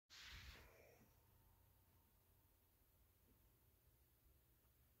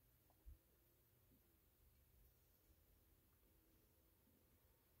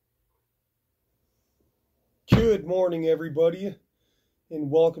Good morning, everybody,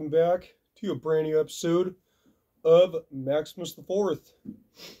 and welcome back to a brand new episode of Maximus the Fourth.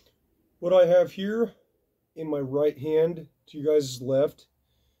 What I have here in my right hand to you guys' left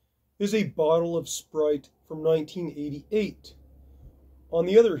is a bottle of Sprite from 1988. On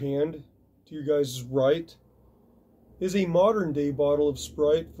the other hand, to your guys' right, is a modern day bottle of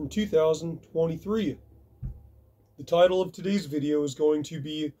Sprite from 2023. The title of today's video is going to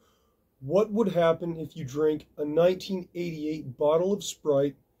be, what would happen if you drank a 1988 bottle of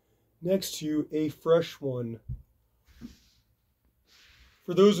Sprite next to a fresh one?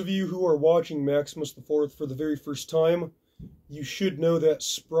 For those of you who are watching Maximus the Fourth for the very first time, you should know that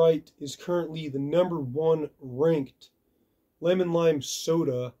Sprite is currently the #1 ranked lemon lime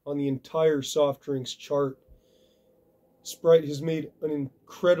soda on the entire soft drinks chart. Sprite has made an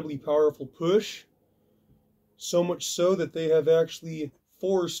incredibly powerful push, so much so that they have actually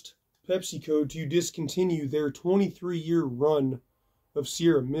forced PepsiCo to discontinue their 23-year run of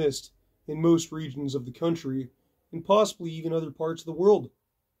Sierra Mist in most regions of the country, and possibly even other parts of the world.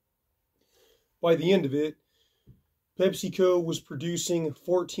 By the end of it, PepsiCo was producing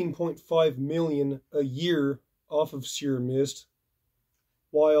 14.5 million a year off of Sierra Mist,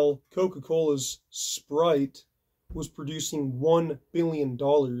 while Coca-Cola's Sprite was producing $1 billion.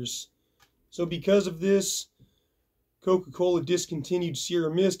 So because of this, Coca-Cola discontinued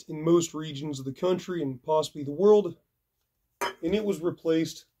Sierra Mist in most regions of the country and possibly the world, and it was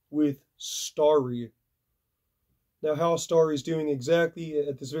replaced with Starry. Now, how Starry is doing exactly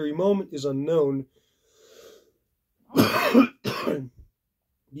at this very moment is unknown,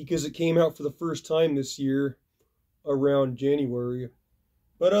 because it came out for the first time this year around January.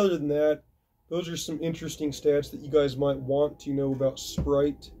 But other than that, those are some interesting stats that you guys might want to know about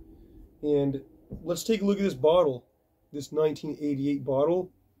Sprite. And let's take a look at this bottle. This 1988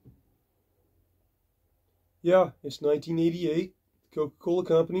 bottle. Yeah, it's 1988, Coca-Cola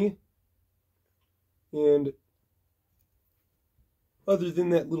Company. And other than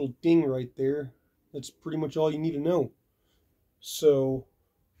that little ding right there, that's pretty much all you need to know. So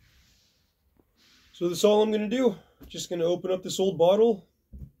that's all I'm going to do. Just going to open up this old bottle,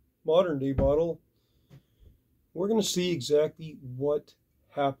 modern day bottle. We're going to see exactly what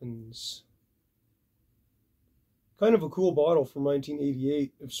happens. Kind of a cool bottle from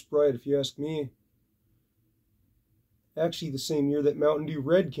 1988 of Sprite, if you ask me. Actually, the same year that Mountain Dew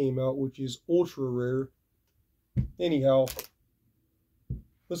Red came out, which is ultra rare. Anyhow,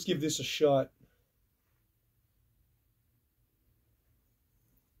 let's give this a shot.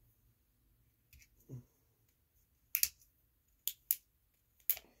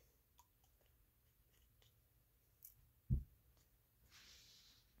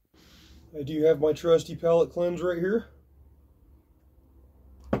 I do have my trusty palate cleanse right here.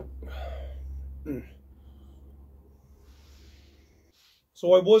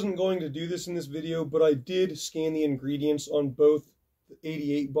 So I wasn't going to do this in this video, but I did scan the ingredients on both the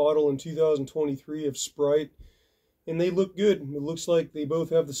 88 bottle and 2023 of Sprite, and they look good. It looks like they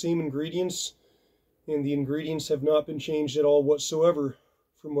both have the same ingredients, and the ingredients have not been changed at all whatsoever,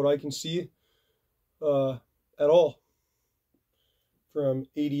 from what I can see, at all. From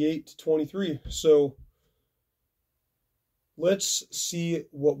 88 to 23. So let's see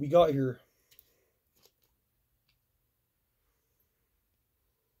what we got here.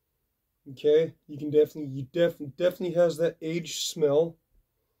 Okay, you can definitely has that aged smell.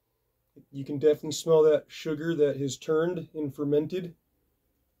 You can definitely smell that sugar that has turned and fermented.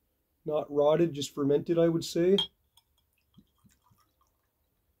 Not rotted, just fermented, I would say.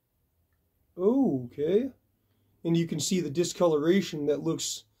 Oh, okay. And you can see the discoloration that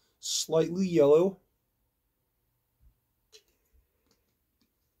looks slightly yellow.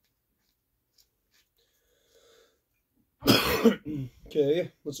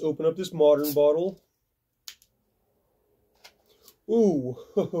 Okay, let's open up this modern bottle. Ooh,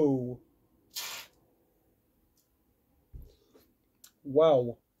 ho, ho.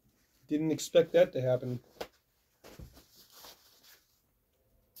 Wow, didn't expect that to happen.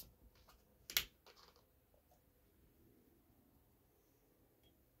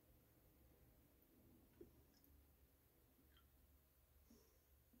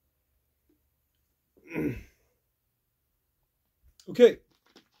 Okay,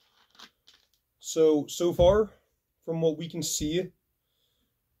 so far, from what we can see,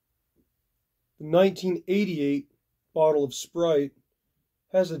 the 1988 bottle of Sprite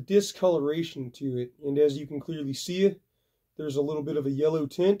has a discoloration to it, and as you can clearly see, there's a little bit of a yellow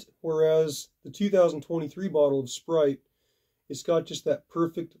tint, whereas the 2023 bottle of Sprite, it's got just that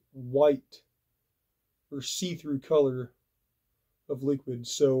perfect white or see-through color of liquid.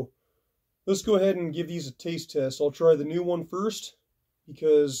 So let's go ahead and give these a taste test. I'll try the new one first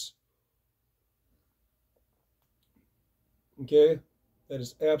because, okay, that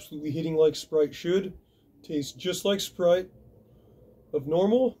is absolutely hitting like Sprite should. Tastes just like Sprite of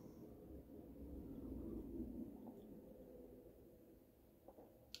normal.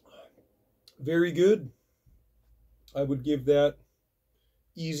 Very good. I would give that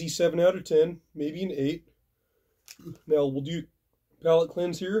easy 7 out of 10, maybe an 8. Now we'll do palate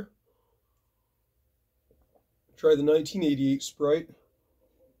cleanse here. Try the 1988 Sprite.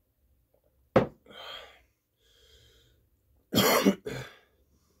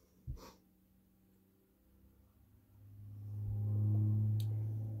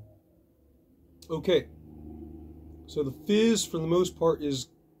 Okay, so the fizz for the most part is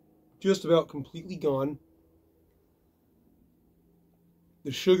just about completely gone.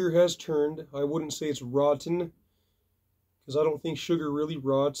 The sugar has turned. I wouldn't say it's rotten, because I don't think sugar really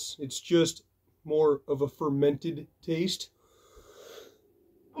rots. It's just more of a fermented taste.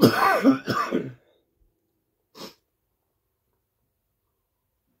 But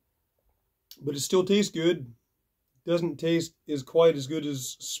it still tastes good. Doesn't taste as quite as good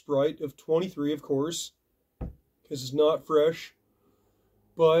as Sprite of 23, of course, because it's not fresh.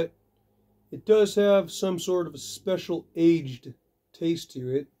 But it does have some sort of a special aged taste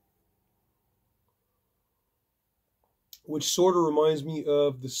to it, which sort of reminds me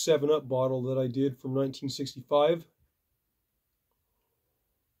of the 7-Up bottle that I did from 1965.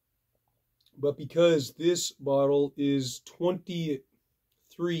 But because this bottle is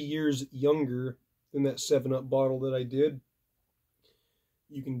 23 years younger than that 7-Up bottle that I did,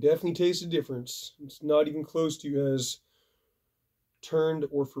 you can definitely taste the difference. It's not even close to as turned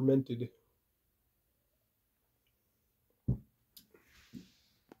or fermented.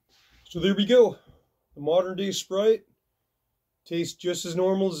 So there we go. The modern day Sprite tastes just as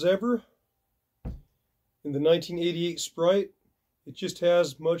normal as ever. In the 1988 Sprite, it just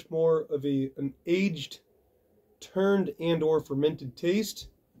has much more of an aged, turned and or fermented taste.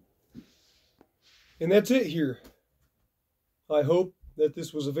 And that's it here. I hope that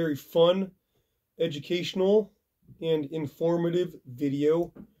this was a very fun, educational, and informative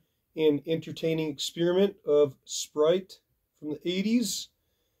video and entertaining experiment of Sprite from the 80s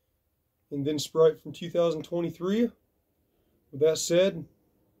and then Sprite from 2023. With that said,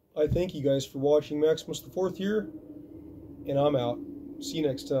 I thank you guys for watching Maximus the Fourth here, and I'm out. See you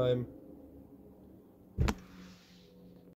next time.